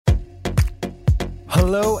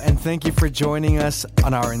Hello, and thank you for joining us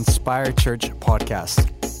on our Inspire Church podcast.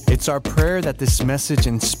 It's our prayer that this message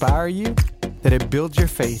inspire you, that it builds your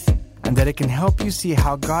faith, and that it can help you see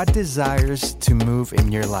how God desires to move in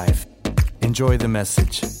your life. Enjoy the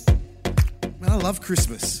message. Man, I love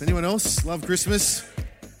Christmas. Anyone else love Christmas?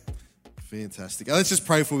 Fantastic. Let's just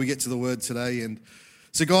pray before we get to the word today. And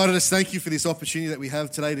so, God, I just thank you for this opportunity that we have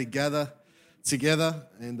today to gather together.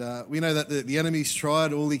 And we know that the enemy's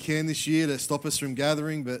tried all he can this year to stop us from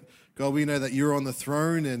gathering. But, God, we know that you're on the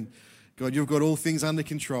throne. And, God, you've got all things under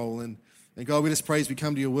control. And God, we just pray as we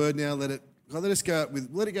come to your word now, let it go out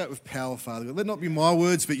with power, Father. God, let it not be my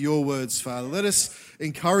words, but your words, Father. Let us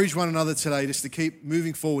encourage one another today just to keep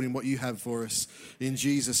moving forward in what you have for us. In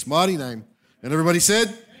Jesus' mighty name. And everybody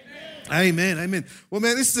said? Amen, amen. Well,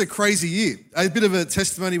 man, this is a crazy year. A bit of a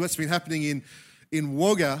testimony of what's been happening in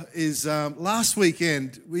Wagga is last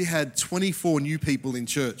weekend we had 24 new people in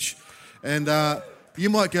church. And you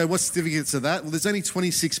might go, what's the significance of that? Well, there's only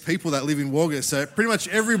 26 people that live in Wagga, so pretty much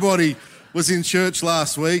everybody was in church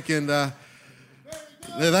last week. And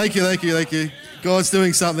thank you. God's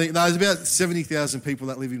doing something. No, there's about 70,000 people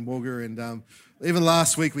that live in Wagga, and even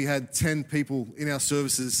last week we had 10 people in our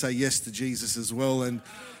services say yes to Jesus as well. And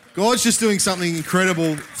God's just doing something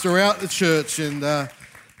incredible throughout the church, and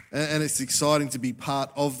it's exciting to be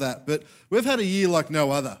part of that. But we've had a year like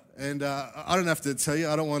no other, and I don't have to tell you,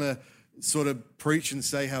 I don't want to sort of preach and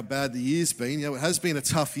say how bad the year's been. You know, it has been a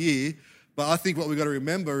tough year, but I think what we've got to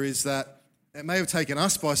remember is that it may have taken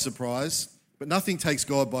us by surprise, but nothing takes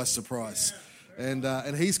God by surprise. And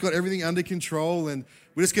he's got everything under control, and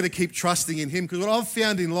we're just going to keep trusting in him, because what I've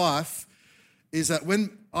found in life is that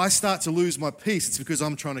when I start to lose my peace, it's because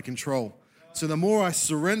I'm trying to control. So the more I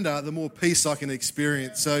surrender, the more peace I can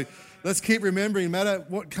experience. So let's keep remembering, no matter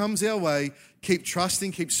what comes our way, keep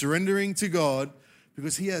trusting, keep surrendering to God,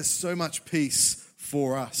 because he has so much peace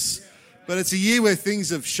for us. But it's a year where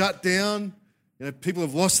things have shut down. You know, people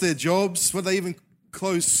have lost their jobs. Well, they even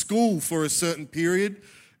closed school for a certain period.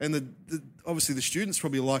 And obviously the students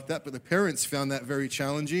probably like that, but the parents found that very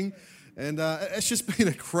challenging. And it's just been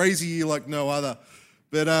a crazy year like no other.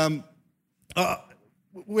 But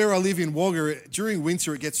where I live in Wagga, during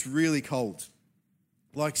winter it gets really cold.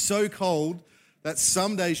 Like so cold that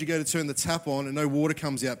some days you go to turn the tap on and no water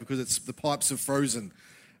comes out because the pipes are frozen.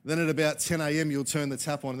 Then at about 10 a.m. you'll turn the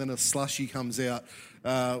tap on and then a slushy comes out,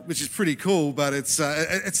 which is pretty cool, but it's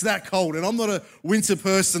that cold. And I'm not a winter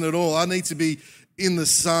person at all. I need to be in the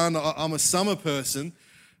sun. I'm a summer person.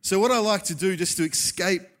 So what I like to do just to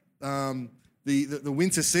escape the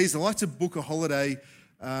winter season, I like to book a holiday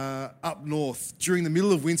up north during the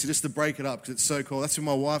middle of winter just to break it up because it's so cold. That's where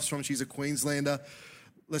my wife's from. She's a Queenslander.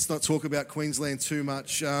 Let's not talk about Queensland too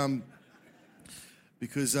much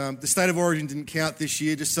because the state of origin didn't count this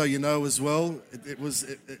year, just so you know as well.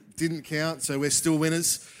 It didn't count, so we're still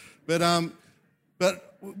winners. But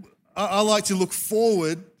I like to look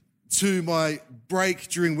forward to my break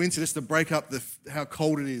during winter just to break up how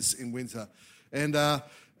cold it is in winter.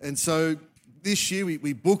 And so this year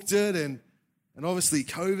we booked it, and obviously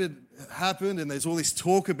COVID happened, and there's all this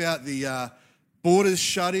talk about the borders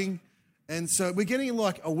shutting. And so we're getting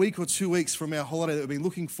like a week or 2 weeks from our holiday that we've been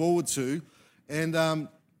looking forward to. And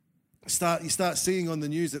you start seeing on the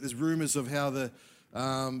news that there's rumours of how the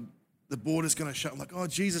border's going to shut. I'm like, oh,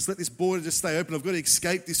 Jesus, let this border just stay open. I've got to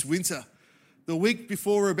escape this winter. The week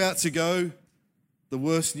before we're about to go, the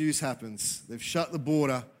worst news happens. They've shut the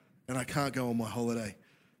border, and I can't go on my holiday.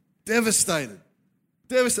 Devastated.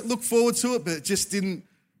 Look forward to it, but it just didn't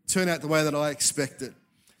turn out the way that I expected.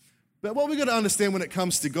 But what we've got to understand when it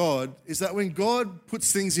comes to God is that when God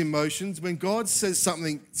puts things in motion, when God says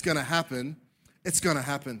something is going to happen, it's going to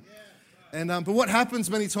happen. And but what happens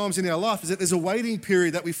many times in our life is that there's a waiting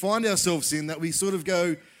period that we find ourselves in that we sort of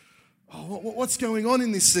go, oh, what's going on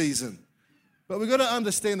in this season? But we've got to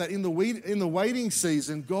understand that in the waiting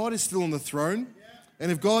season, God is still on the throne.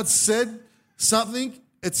 And if God said something,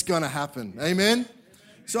 it's going to happen. Amen?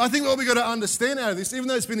 So I think what we've got to understand out of this, even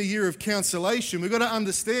though it's been a year of cancellation, we've got to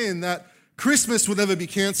understand that Christmas will never be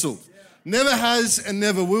cancelled. Never has and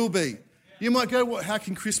never will be. You might go, well, how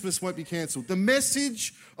can Christmas won't be cancelled? The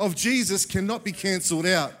message of Jesus cannot be cancelled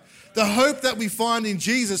out. The hope that we find in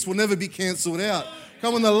Jesus will never be cancelled out.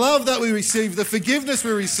 Come on, the love that we receive, the forgiveness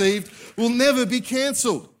we received will never be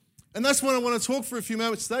cancelled. And that's what I want to talk for a few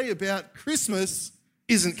moments today about. Christmas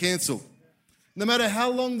isn't cancelled. No matter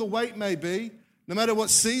how long the wait may be, no matter what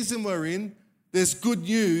season we're in, there's good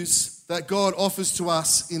news that God offers to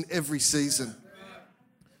us in every season.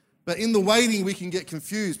 But in the waiting, we can get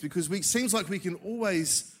confused because it seems like we can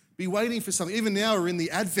always be waiting for something. Even now, we're in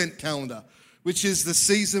the Advent calendar. which is the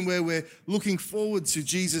season where we're looking forward to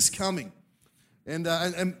Jesus coming. And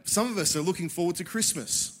some of us are looking forward to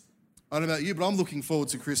Christmas. I don't know about you, but I'm looking forward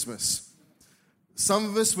to Christmas. Some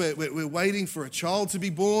of us, we're waiting for a child to be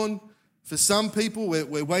born. For some people,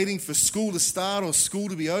 we're waiting for school to start or school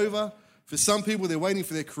to be over. For some people, they're waiting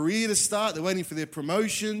for their career to start. They're waiting for their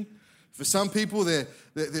promotion. For some people, they're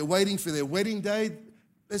waiting for their wedding day.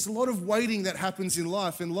 There's a lot of waiting that happens in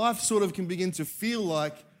life, and life sort of can begin to feel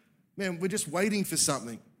like, man, we're just waiting for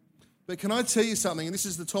something. But can I tell you something, and this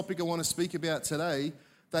is the topic I want to speak about today,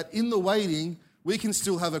 that in the waiting, we can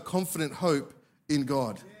still have a confident hope in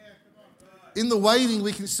God. In the waiting,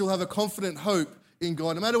 we can still have a confident hope in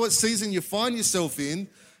God. No matter what season you find yourself in,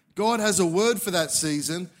 God has a word for that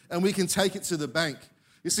season, and we can take it to the bank.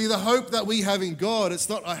 You see, the hope that we have in God, it's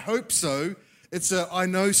not I hope so, it's a I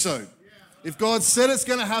know so. If God said it's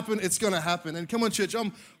going to happen, it's going to happen. And come on, church, I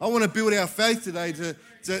want to build our faith today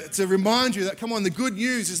to remind you that, come on, the good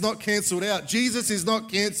news is not cancelled out. Jesus is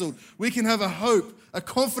not cancelled. We can have a hope, a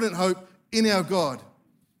confident hope in our God.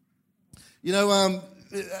 You know,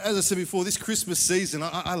 as I said before, this Christmas season,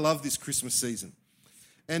 I love this Christmas season.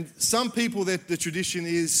 And some people, the tradition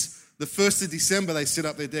is the 1st of December, they set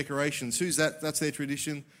up their decorations. Who's that? That's their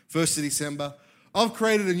tradition, 1st of December. I've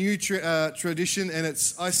created a new tradition, and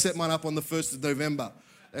I set mine up on the 1st of November.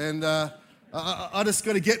 And I just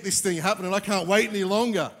got to get this thing happening. I can't wait any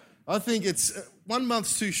longer. I think it's 1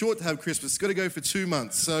 month's too short to have Christmas. It's got to go for 2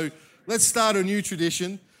 months. So let's start a new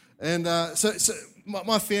tradition. And so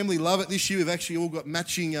my family love it. This year we've actually all got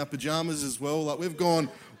matching pajamas as well. Like we've gone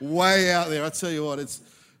way out there. I tell you what,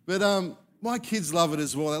 but my kids love it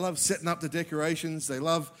as well. They love setting up the decorations. They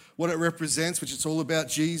love what it represents, which it's all about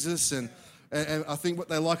Jesus. And I think what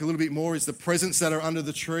they like a little bit more is the presents that are under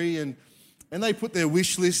the tree. And they put their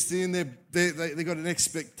wish list in. They got an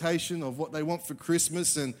expectation of what they want for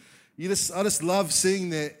Christmas. And I just love seeing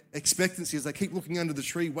their expectancy as they keep looking under the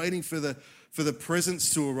tree, waiting for the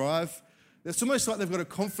presents to arrive. It's almost like they've got a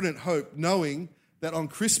confident hope, knowing that on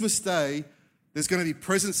Christmas Day, there's going to be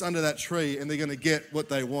presents under that tree and they're going to get what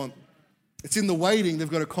they want. It's in the waiting, they've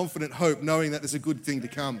got a confident hope, knowing that there's a good thing to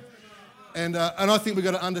come. And I think we've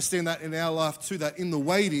got to understand that in our life too, that in the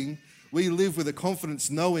waiting, we live with a confidence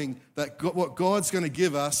knowing that what God's going to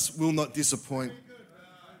give us will not disappoint.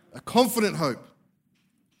 A confident hope.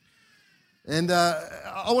 And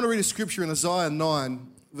I want to read a scripture in Isaiah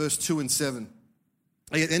 9, verse 2 and 7.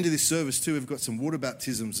 At the end of this service too, we've got some water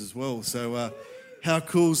baptisms as well. So how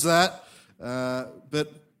cool is that?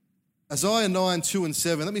 But Isaiah 9, 2 and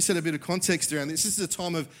 7, let me set a bit of context around this. This is a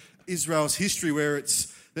time of Israel's history where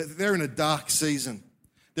they're in a dark season.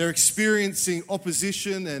 They're experiencing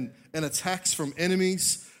opposition and attacks from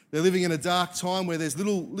enemies. They're living in a dark time where there's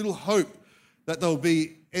little hope that there'll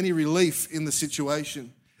be any relief in the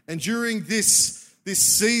situation. And during this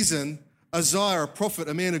season, Isaiah, a prophet,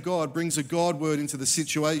 a man of God, brings a God word into the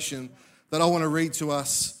situation that I want to read to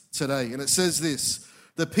us today. And it says this: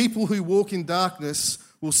 the people who walk in darkness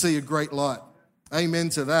will see a great light. Amen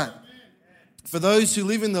to that. For those who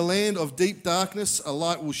live in the land of deep darkness, a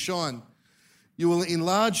light will shine. You will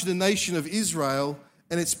enlarge the nation of Israel,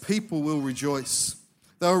 and its people will rejoice.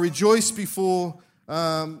 They will rejoice before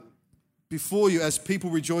you as people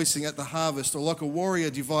rejoicing at the harvest, or like a warrior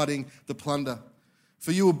dividing the plunder.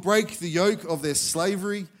 For you will break the yoke of their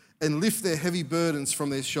slavery and lift their heavy burdens from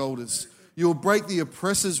their shoulders. You will break the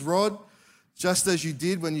oppressor's rod, just as you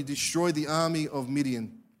did when you destroyed the army of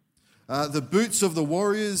Midian. The boots of the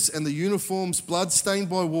warriors and the uniforms blood-stained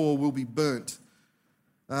by war will be burnt.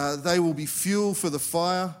 They will be fuel for the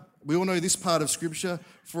fire. We all know this part of Scripture.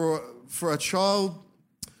 For a child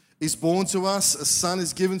is born to us, a son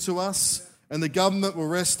is given to us, and the government will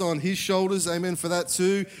rest on his shoulders. Amen for that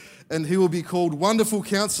too. And he will be called Wonderful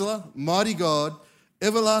Counselor, Mighty God,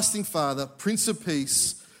 Everlasting Father, Prince of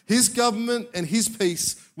Peace. His government and his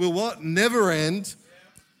peace will what? Never end.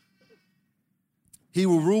 He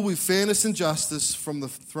will rule with fairness and justice from the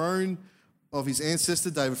throne of his ancestor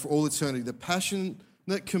David for all eternity. The passionate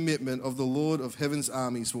commitment of the Lord of heaven's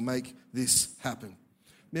armies will make this happen.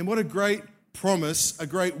 Man, what a great promise, a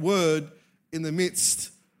great word in the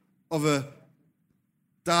midst of a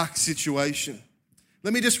dark situation.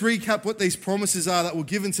 Let me just recap what these promises are that were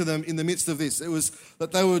given to them in the midst of this. It was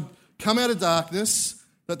that they would come out of darkness,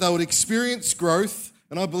 that they would experience growth,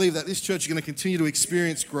 and I believe that this church is going to continue to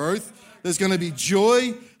experience growth. There's going to be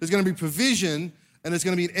joy, there's going to be provision, and there's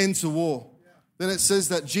going to be an end to war. Then it says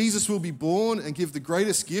that Jesus will be born and give the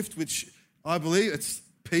greatest gift, which I believe it's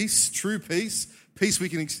peace, true peace we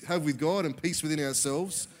can have with God and peace within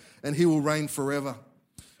ourselves, and he will reign forever.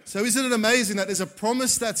 So isn't it amazing that there's a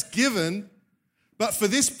promise that's given, But for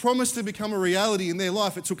this promise to become a reality in their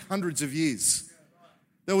life, it took hundreds of years.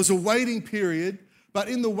 There was a waiting period, but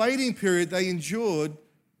in the waiting period, they endured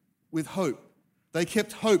with hope. They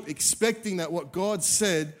kept hope, expecting that what God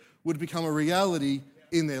said would become a reality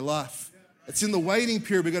in their life. It's in the waiting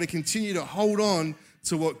period we've got to continue to hold on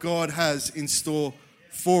to what God has in store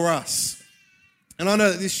for us. And I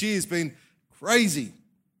know that this year has been crazy.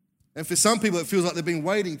 And for some people, it feels like they've been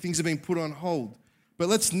waiting. Things have been put on hold. But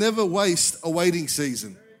let's never waste a waiting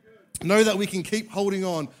season. Know that we can keep holding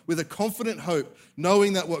on with a confident hope,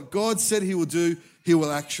 knowing that what God said He will do, He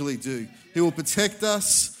will actually do. He will protect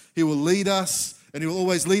us, He will lead us, and He will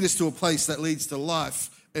always lead us to a place that leads to life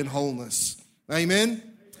and wholeness. Amen?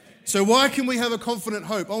 So why can we have a confident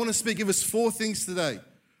hope? I want to give us 4 things today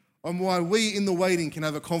on why we in the waiting can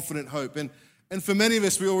have a confident hope. And for many of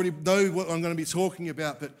us, we already know what I'm going to be talking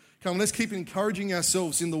about, but come on, let's keep encouraging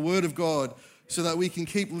ourselves in the Word of God so that we can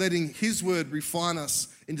keep letting His Word refine us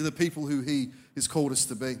into the people who He has called us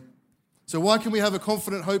to be. So why can we have a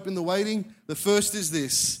confident hope in the waiting? The first is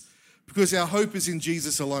this, because our hope is in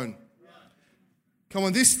Jesus alone. Come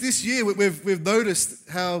on, this year we've noticed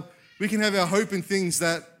how we can have our hope in things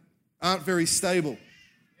that aren't very stable.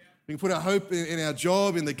 We can put our hope in our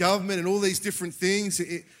job, in the government, and all these different things.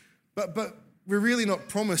 But we're really not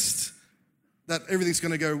promised that everything's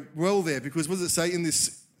going to go well there, because what does it say in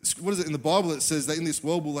this? What is it in the Bible? It says that in this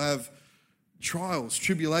world we'll have trials,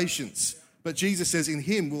 tribulations, but Jesus says in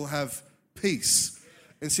Him we'll have peace.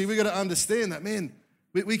 And see, we've got to understand that, man,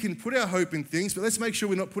 we can put our hope in things, but let's make sure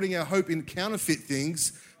we're not putting our hope in counterfeit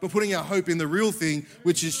things, but putting our hope in the real thing,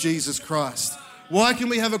 which is Jesus Christ. Why can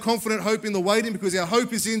we have a confident hope in the waiting? Because our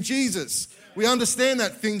hope is in Jesus. We understand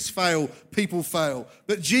that things fail, people fail,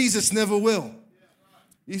 but Jesus never will.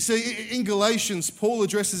 You see, in Galatians, Paul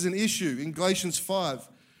addresses an issue in Galatians 5,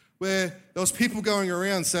 where there was people going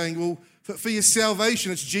around saying, well, for your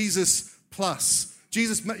salvation, it's Jesus plus.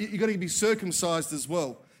 Jesus, you've got to be circumcised as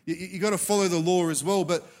well. You've got to follow the law as well.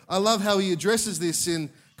 But I love how he addresses this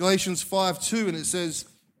in Galatians 5:2, and it says,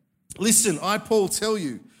 listen, I, Paul, tell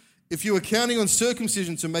you, if you are counting on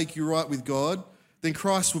circumcision to make you right with God, then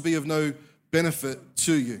Christ will be of no benefit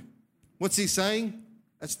to you. What's he saying?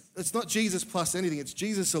 It's not Jesus plus anything. It's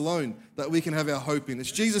Jesus alone that we can have our hope in.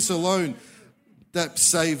 It's Jesus alone that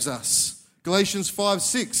saves us. Galatians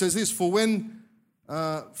 5:6 says this, for when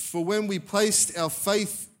we placed our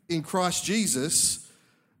faith in Christ Jesus,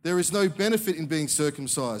 there is no benefit in being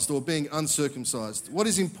circumcised or being uncircumcised. What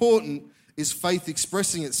is important is faith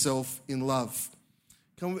expressing itself in love.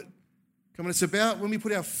 Come on, it's about when we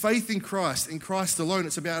put our faith in Christ alone,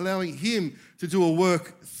 it's about allowing Him to do a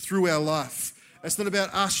work through our life. It's not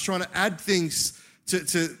about us trying to add things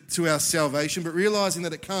to our salvation, but realizing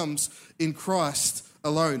that it comes in Christ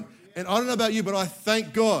alone. And I don't know about you, but I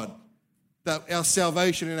thank God that our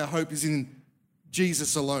salvation and our hope is in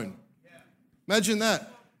Jesus alone. Imagine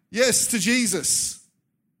that. Yes to Jesus.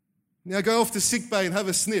 Now go off to sick bay and have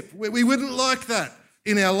a snip. We wouldn't like that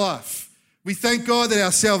in our life. We thank God that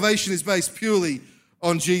our salvation is based purely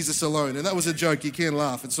on Jesus alone. And that was a joke. You can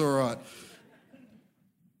laugh. It's all right.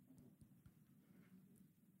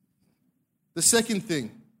 The second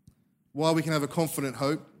thing why we can have a confident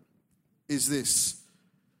hope is this,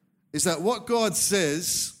 is that what God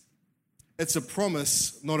says, it's a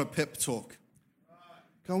promise, not a pep talk.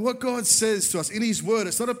 And what God says to us in His Word,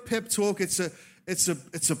 it's not a pep talk, it's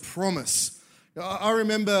a promise. I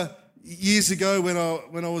remember years ago when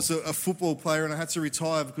I was a football player and I had to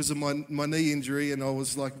retire because of my knee injury, and I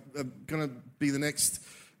was like going to be the next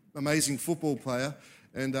amazing football player.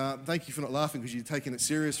 And thank you for not laughing because you're taking it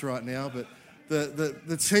serious right now, but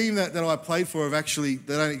the team that I played for they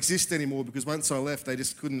don't exist anymore because once I left, they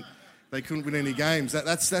couldn't win any games.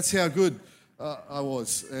 That's how good I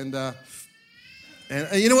was. And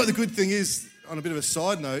you know what the good thing is, on a bit of a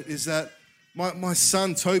side note, is that my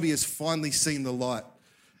son Toby has finally seen the light.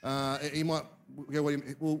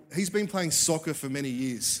 He's been playing soccer for many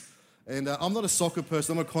years. And I'm not a soccer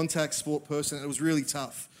person, I'm a contact sport person, and it was really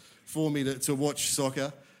tough for me to watch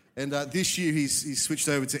soccer. And this year he's switched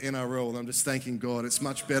over to NRL, and I'm just thanking God. It's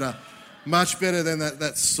much better than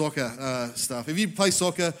that soccer stuff. If you play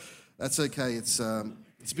soccer, that's okay. It's a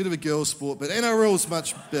bit of a girls' sport, but NRL is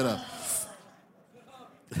much better.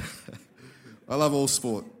 I love all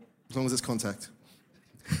sport, as long as it's contact.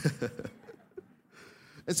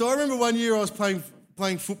 And so I remember one year I was playing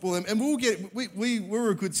football, and we were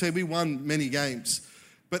a good team. We won many games.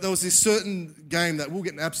 But there was this certain game that we were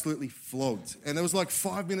getting absolutely flogged. And there was like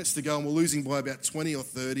 5 minutes to go, and we're losing by about 20 or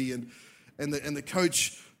 30. And the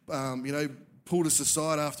coach, pulled us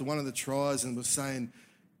aside after one of the tries and was saying,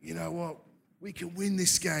 you know what, we can win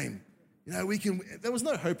this game. There was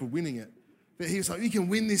no hope of winning it. But he was like, you can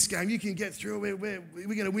win this game. You can get through it. We're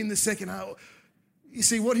going to win the second half. You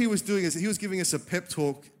see, what he was doing is he was giving us a pep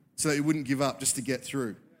talk so that he wouldn't give up, just to get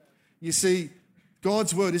through. You see,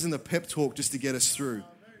 God's word isn't a pep talk just to get us through.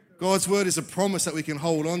 God's word is a promise that we can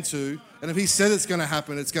hold on to. And if he said it's going to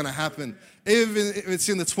happen, it's going to happen. Even if it's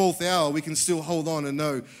in the 12th hour, we can still hold on and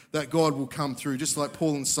know that God will come through. Just like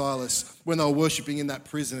Paul and Silas when they were worshiping in that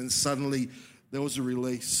prison and suddenly there was a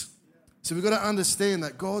release. So we've got to understand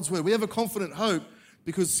that God's word, we have a confident hope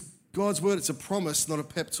because God's word, it's a promise, not a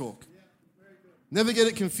pep talk. Never get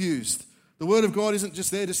it confused. The word of God isn't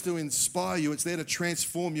just there just to inspire you. It's there to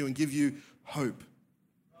transform you and give you hope.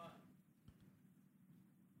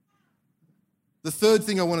 The third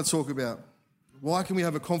thing I want to talk about, why can we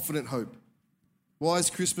have a confident hope? Why is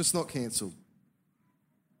Christmas not cancelled?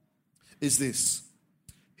 Is this.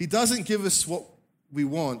 He doesn't give us what we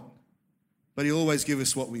want, but he'll always give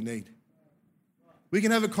us what we need. We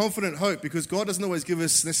can have a confident hope because God doesn't always give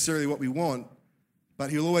us necessarily what we want, but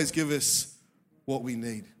he'll always give us what we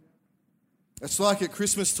need. It's like at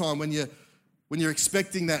Christmas time when you're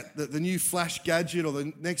expecting the new flash gadget or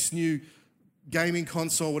the next new gaming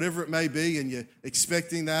console, whatever it may be, and you're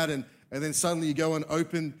expecting that, and then suddenly you go and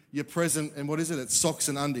open your present, and what is it? It's socks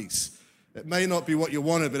and undies. It may not be what you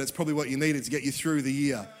wanted, but it's probably what you needed to get you through the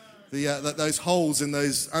year. Those holes in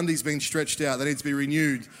those undies being stretched out, they need to be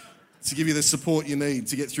renewed to give you the support you need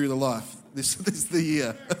to get through the life. This is the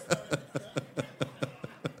year.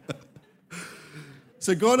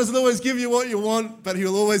 So God doesn't always give you what you want, but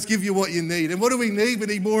he'll always give you what you need. And what do we need? We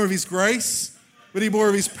need more of his grace. We need more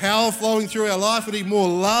of his power flowing through our life. We need more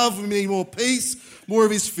love. We need more peace, more of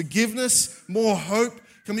his forgiveness, more hope.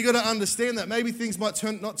 You've got to understand that maybe things might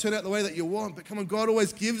not turn out the way that you want, but come on, God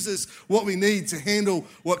always gives us what we need to handle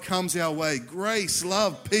what comes our way. Grace,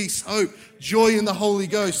 love, peace, hope, joy in the Holy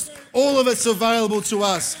Ghost. All of it's available to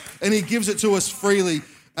us, and he gives it to us freely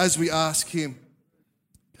as we ask him.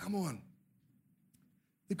 Come on.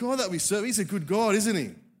 The God that we serve, he's a good God, isn't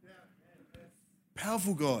he?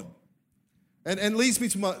 Powerful God. And leads me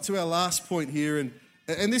to our last point here, and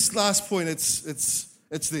this last point, it's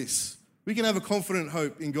this. We can have a confident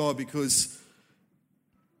hope in God because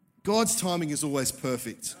God's timing is always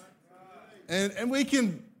perfect. And we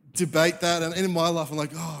can debate that, and in my life I'm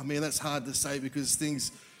like, oh man, that's hard to say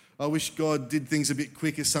because I wish God did things a bit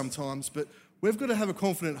quicker sometimes, but we've got to have a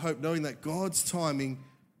confident hope knowing that God's timing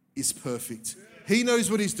is perfect. He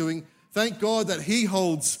knows what he's doing. Thank God that he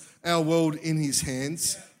holds our world in his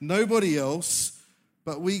hands. Nobody else.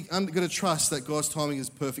 But we are going to trust that God's timing is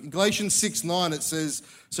perfect. In Galatians 6:9 it says,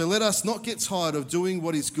 so let us not get tired of doing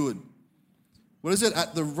what is good. What is it?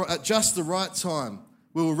 At just the right time,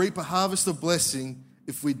 we will reap a harvest of blessing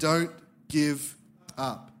if we don't give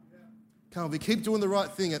up. Come on, we keep doing the right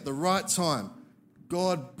thing at the right time.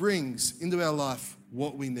 God brings into our life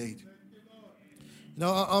what we need. You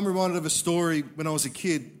know, I'm reminded of a story when I was a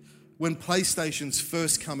kid, when PlayStations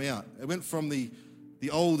first come out. It went from the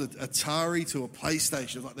old Atari to a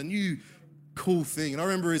PlayStation. It was like the new cool thing. And I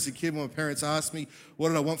remember as a kid when my parents asked me, what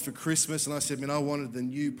did I want for Christmas? And I said, man, I wanted the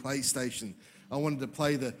new PlayStation. I wanted to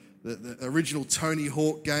play the original Tony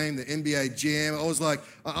Hawk game, the NBA Jam. I was like,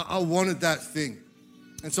 I wanted that thing.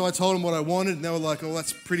 And so I told them what I wanted, and they were like, oh,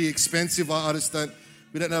 that's pretty expensive.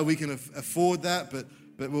 We don't know if we can afford that, but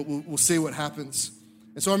we'll see what happens.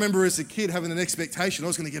 And so I remember as a kid having an expectation I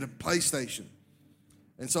was going to get a PlayStation.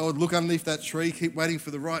 And so I would look underneath that tree, keep waiting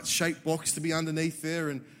for the right shaped box to be underneath there.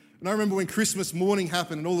 And I remember when Christmas morning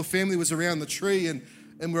happened and all the family was around the tree and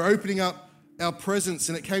we're opening up our presents,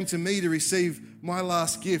 and it came to me to receive my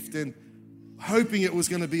last gift and hoping it was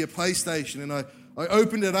going to be a PlayStation. And I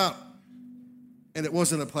opened it up and it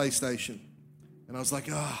wasn't a PlayStation. And I was like,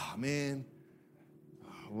 oh, man,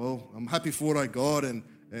 well, I'm happy for what I got and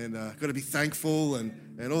got to be thankful and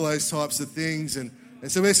all those types of things. And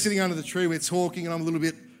so we're sitting under the tree, we're talking, and I'm a little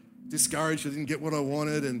bit discouraged. I didn't get what I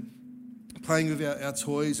wanted and playing with our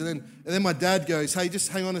toys. And then my dad goes, hey,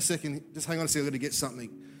 just hang on a second. I've got to get something.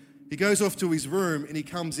 He goes off to his room and he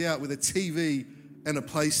comes out with a TV and a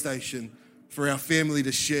PlayStation for our family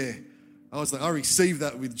to share. I was like, I received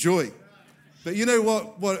that with joy. But you know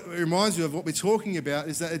what it reminds me of what we're talking about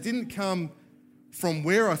is that it didn't come from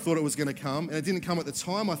where I thought it was going to come, and it didn't come at the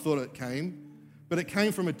time I thought it came, but it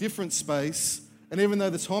came from a different space. And even though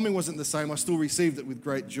the timing wasn't the same, I still received it with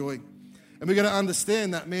great joy. And we've got to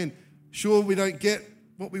understand that, man, sure, we don't get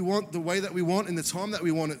what we want the way that we want in the time that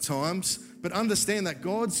we want at times, but understand that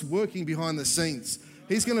God's working behind the scenes.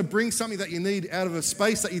 He's going to bring something that you need out of a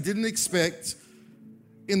space that you didn't expect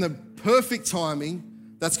in the perfect timing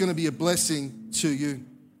that's going to be a blessing to you.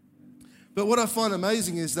 But what I find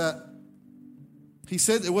amazing is that he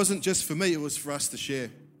said it wasn't just for me, it was for us to share.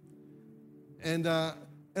 And I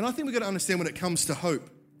think we've got to understand when it comes to hope,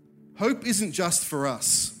 hope isn't just for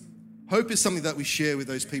us. Hope is something that we share with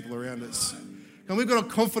those people around us. And we've got a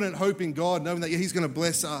confident hope in God, knowing that he's going to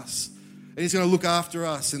bless us and he's going to look after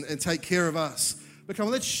us and take care of us. But come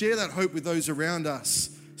on, let's share that hope with those around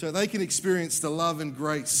us so they can experience the love and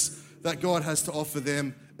grace that God has to offer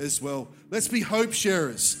them as well. Let's be hope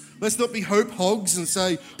sharers. Let's not be hope hogs and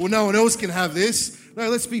say, well, no one else can have this. No,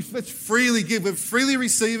 let's freely give. We're freely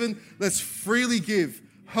receiving. Let's freely give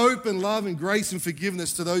hope and love and grace and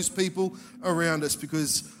forgiveness to those people around us,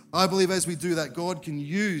 because I believe as we do that, God can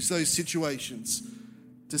use those situations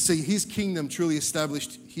to see his kingdom truly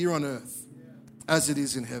established here on earth as it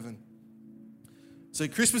is in heaven. So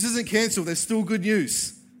Christmas isn't cancelled. There's still good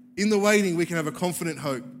news. In the waiting, we can have a confident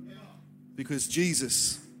hope because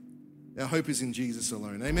Jesus, our hope is in Jesus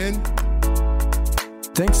alone. Amen.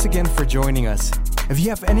 Thanks again for joining us. If you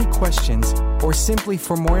have any questions or simply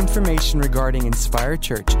for more information regarding Inspire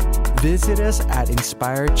Church, visit us at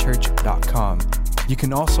inspirechurch.com. You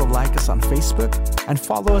can also like us on Facebook and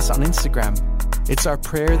follow us on Instagram. It's our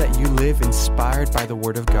prayer that you live inspired by the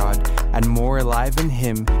Word of God and more alive in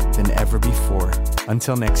Him than ever before.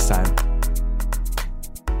 Until next time.